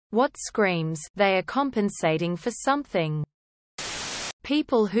What screams they are compensating for something.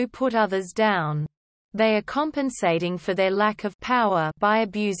 People who put others down. They are compensating for their lack of power by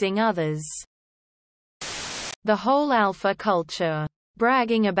abusing others. The whole alpha culture.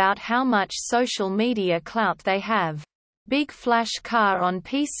 Bragging about how much social media clout they have. Big flash car on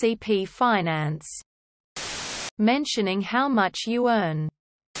PCP finance. Mentioning how much you earn.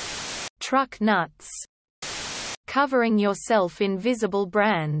 Truck nuts. Covering yourself in visible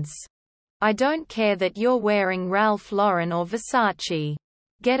brands. I don't care that you're wearing Ralph Lauren or Versace.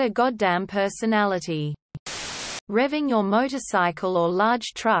 Get a goddamn personality. Revving your motorcycle or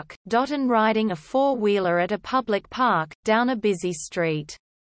large truck, and riding a four-wheeler at a public park, down a busy street,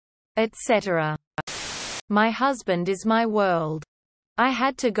 etc. My husband is my world. I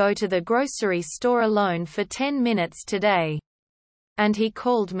had to go to the grocery store alone for 10 minutes today. And he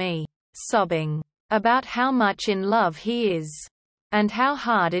called me, sobbing, about how much in love he is. And how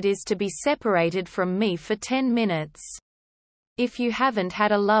hard it is to be separated from me for 10 minutes. If you haven't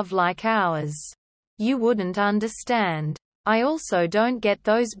had a love like ours, you wouldn't understand. I also don't get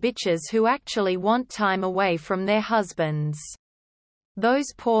those bitches who actually want time away from their husbands. Those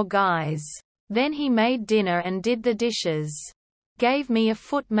poor guys. Then he made dinner and did the dishes. Gave me a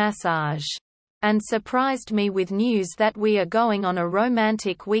foot massage. And surprised me with news that we are going on a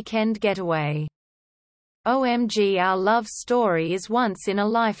romantic weekend getaway. OMG, our love story is once in a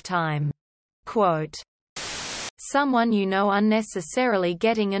lifetime. Quote. Someone you know unnecessarily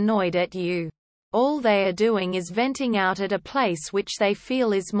getting annoyed at you. All they are doing is venting out at a place which they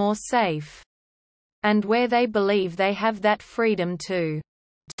feel is more safe. And where they believe they have that freedom to.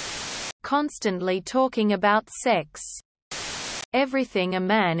 Constantly talking about sex. Everything a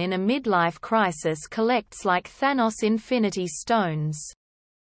man in a midlife crisis collects like Thanos Infinity Stones.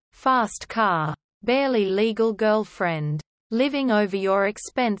 Fast car. Barely legal girlfriend. Living over your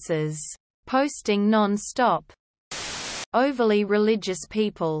expenses. Posting non-stop. Overly religious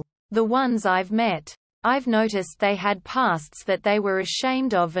people. The ones I've met. I've noticed they had pasts that they were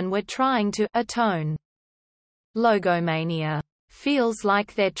ashamed of and were trying to atone. Logomania. Feels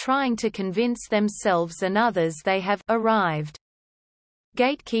like they're trying to convince themselves and others they have arrived.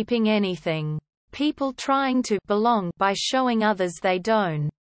 Gatekeeping anything. People trying to belong by showing others they don't.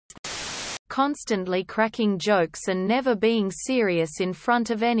 Constantly cracking jokes and never being serious in front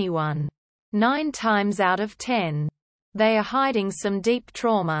of anyone. 9 times out of 10. They are hiding some deep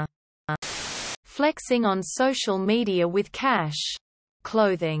trauma. Flexing on social media with cash,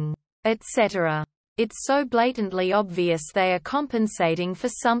 clothing, etc. It's so blatantly obvious they are compensating for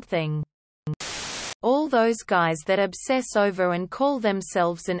something. All those guys that obsess over and call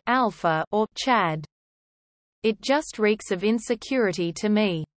themselves an alpha or Chad. It just reeks of insecurity to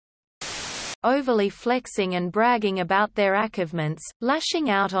me. Overly flexing and bragging about their achievements, lashing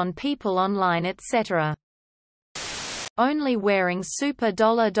out on people online, etc. Only wearing super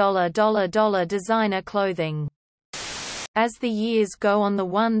dollar designer clothing. As the years go on, the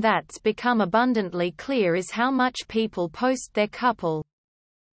one that's become abundantly clear is how much people post their couple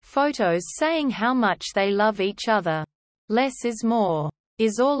photos saying how much they love each other. Less is more,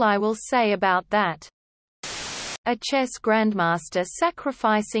 is all I will say about that. A chess grandmaster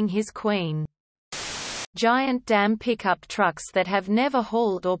sacrificing his queen. Giant damn pickup trucks that have never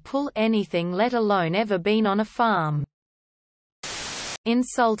hauled or pulled anything, let alone ever been on a farm.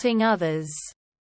 Insulting others.